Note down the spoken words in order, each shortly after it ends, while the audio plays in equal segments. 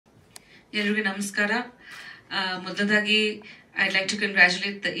ಎಲ್ರಿಗೂ ನಮಸ್ಕಾರ. ಮೊದಲದಾಗಿ I'd like to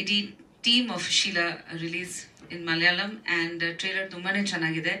congratulate the ಇಡೀ team of Sheela release in Malayalam and trailer ತುಂಬಾನೇ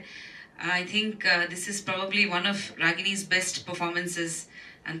ಚೆನ್ನಾಗಿದೆ. I think this is probably one of Ragini's best performances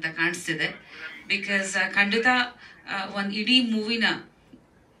ಅಂತ ಕಾಣಿಸ್ತಿದೆ. Because ಖಂಡಿತ ಒಂದು ಇಡೀ ಮೂವಿನ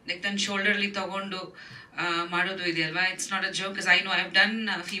ಲೈಕ್ ತನ್ನ ಶೋಲ್ಡರ್ಲಿ ತಗೊಂಡು ಮಾಡೋದು ಇದೆ ಅಲ್ವಾ. It's not a joke. I know I have done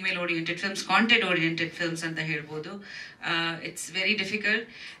female oriented films, content oriented films ಅಂತ ಹೇಳ್ಬೋದು. It's very difficult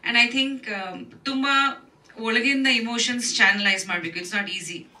and I think ತುಂಬ ಒಳಗಿಂದ ಇಮೋಷನ್ಸ್ ಚಾನಲೈಸ್ ಮಾಡಬೇಕು. It's not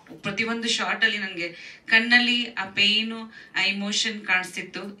easy. ಪ್ರತಿಯೊಂದು ಶಾರ್ಟಲ್ಲಿ ನನಗೆ ಕಣ್ಣಲ್ಲಿ ಆ ಪೇಯ್ನು, ಆ emotion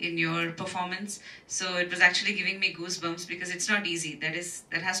ಕಾಣಿಸ್ತಿತ್ತು in your performance. So it was actually giving me goose bumps because it's not easy.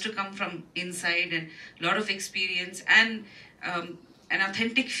 That has to come from inside and lot of experience and an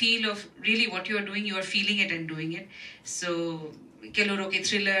authentic feel of really what you are doing, you are feeling it and doing it. So ಕೆಲವರು okay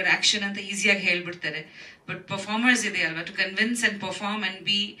thriller action ಅಂತ ಈಸಿಯಾಗಿ ಹೇಳ್ಬಿಡ್ತಾರೆ, but performers ಇದೆ ಅಲ್ವಾ, to convince and perform and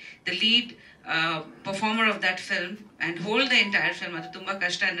B the lead performer of that film and hold the entire film, ಅದು ತುಂಬಾ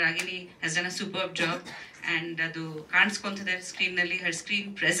ಕಷ್ಟ. and Ragini has done a superb job and ಅದು ಕಾಣಿಸ್ಕೊಂತಿದೆ ಸ್ಕ್ರೀನ್ ನಲ್ಲಿ. her screen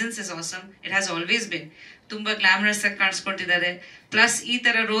presence is awesome. it has always been. ತುಂಬಾ glamorous ಆಗಿ ಕಾಣಿಸ್ಕೊತಿದ್ದಾರೆ. Plus ಈ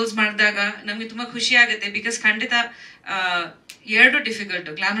ತರ rolls ಮಾಡಿದಾಗ ನಮ್ಗೆ ತುಂಬಾ ಖುಷಿ ಆಗುತ್ತೆ ಬಿಕಾಸ್ ಖಂಡಿತ ಎರಡು ಡಿಫಿಕಲ್ಟ್.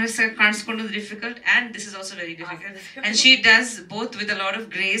 ಗ್ಲಾಮರಸ್ ಆಗಿ ಕಾಣಿಸ್ಕೊಳ್ಳೋದು difficult and this is also very difficult and she does both with a lot of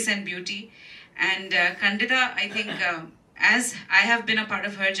grace and beauty. And ಖಂಡಿತ I think as I have been a part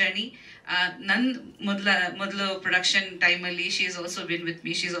of her journey, nan modlu production time alli she has also been with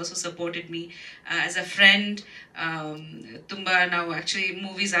me. She has also supported me as a friend. Tumba now actually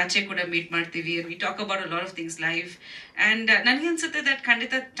movies aache kuda meet martivi and we talk about a lot of things live. And nange ansutte that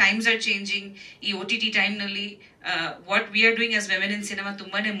khandita times are changing. Ee OTT time nalli what we are doing as women in cinema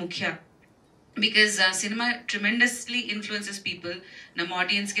tumbane mukhya. Because cinema tremendously influences people. ನಮ್ಮ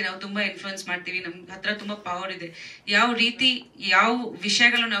ಆಡಿಯನ್ಸ್ಗೆ ನಾವು ತುಂಬ influence ಮಾಡ್ತೀವಿ. ನಮ್ಮ ಹತ್ರ ತುಂಬ power ಇದೆ. ಯಾವ ರೀತಿ ಯಾವ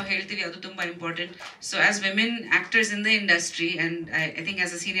ವಿಷಯಗಳು ನಾವು ಹೇಳ್ತೀವಿ ಅದು ತುಂಬ important. So as women actors in the industry and I think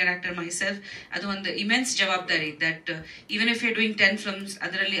as a senior actor my self, ಅದು ಒಂದು ಇಮೆನ್ಸ್ ಜವಾಬ್ದಾರಿ. That even if you doing 10 films,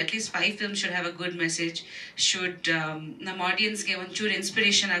 ಅದರಲ್ಲಿ at least 5 films should have a good message. Should ನಮ್ಮ ಆಡಿಯನ್ಸ್ಗೆ ಒಂಚೂರು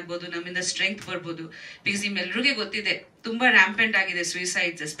inspiration ಆಗ್ಬೋದು, ನಮ್ಮಿಂದ strength ಬರ್ಬೋದು. Because ನಿಮ್ಮೆಲ್ರಿಗೂ ಗೊತ್ತಿದೆ ತುಂಬಾ ರ್ಯಾಂಪೆಂಟ್ ಆಗಿದೆ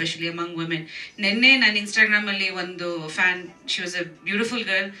ಸುಯಿಸೈಡ್ಸ್, ಎಸ್ಪೆಷಲಿ ಅಮಂಗ್ ವುಮೆನ್. ನಿನ್ನೆ ನಾನು ಇನ್ಸ್ಟಾಗ್ರಾಮ್ ಅಲ್ಲಿ ಒಂದು fan, she was a beautiful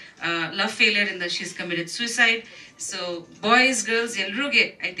girl, love failure ಇಂದ she is committed suicide. So boys, girls ಎಲ್ರಿಗೂ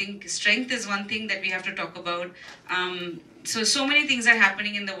I think strength is one thing that we have to talk about. So many things are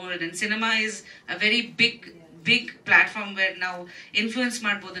happening in the world and cinema is a very big platform where now influence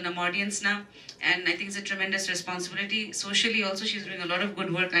ಮಾಡ್ಬೋದು ನಮ್ಮ audience na, and I think it's a tremendous responsibility. Socially also she's doing a lot of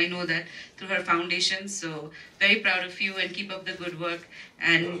good work. I know that through her foundation. So very proud of you and keep up the good work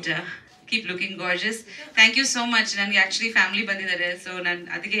and keep looking gorgeous. Thank you so much. ನನಗೆ actually family ಬಂದಿದ್ದಾರೆ, so ನಾನು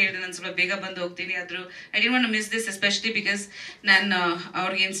ಅದಕ್ಕೆ ಹೇಳಿದೆ ನಾನು ಸ್ವಲ್ಪ ಬೇಗ ಬಂದು ಹೋಗ್ತೀನಿ. ಆದರೂ I didn't want to miss this, especially because ನಾನು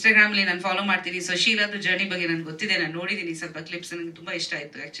ಅವ್ರಿಗೆ ಇನ್ಸ್ಟಾಗ್ರಾಮ್ಲಿ ನಾನು ಫಾಲೋ ಮಾಡ್ತೀನಿ. ಸೊ ಶೀಲಾದು ಜರ್ನಿ ಬಗ್ಗೆ ನನಗೆ ಗೊತ್ತಿದೆ, ನಾನು ನೋಡಿದ್ದೀನಿ ಸ್ವಲ್ಪ ಕ್ಲಿಪ್ಸ್, ನನಗೆ ತುಂಬ ಇಷ್ಟ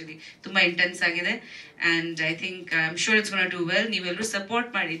ಆಯಿತು. ಆ್ಯಕ್ಚುಲಿ ತುಂಬ ಇಂಟೆನ್ಸ್ ಆಗಿದೆ and I think I am sure it's gonna do well. ನೀವೆಲ್ಲರೂ ಸಪೋರ್ಟ್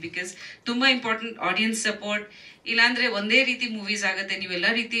ಮಾಡಿ ಬಿಕಾಸ್ ತುಂಬ ಇಂಪಾರ್ಟೆಂಟ್ ಆಡಿಯನ್ಸ್ ಸಪೋರ್ಟ್. ಇಲ್ಲಾಂದ್ರೆ ಒಂದೇ ರೀತಿ ಮೂವೀಸ್ ಆಗುತ್ತೆ. ನೀವೆಲ್ಲ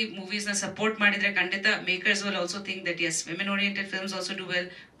ರೀತಿ ಮೂವೀಸ್ ನ ಸಪೋರ್ಟ್ ಮಾಡಿದ್ರೆ ಖಂಡಿತ makers will also think that Yes, women oriented films also do well,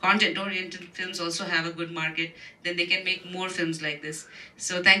 content oriented films also have a good market, then they can make more films like this.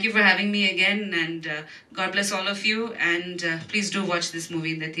 So thank you for having me again and God bless all of you and please do watch this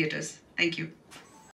movie in the theaters. Thank you.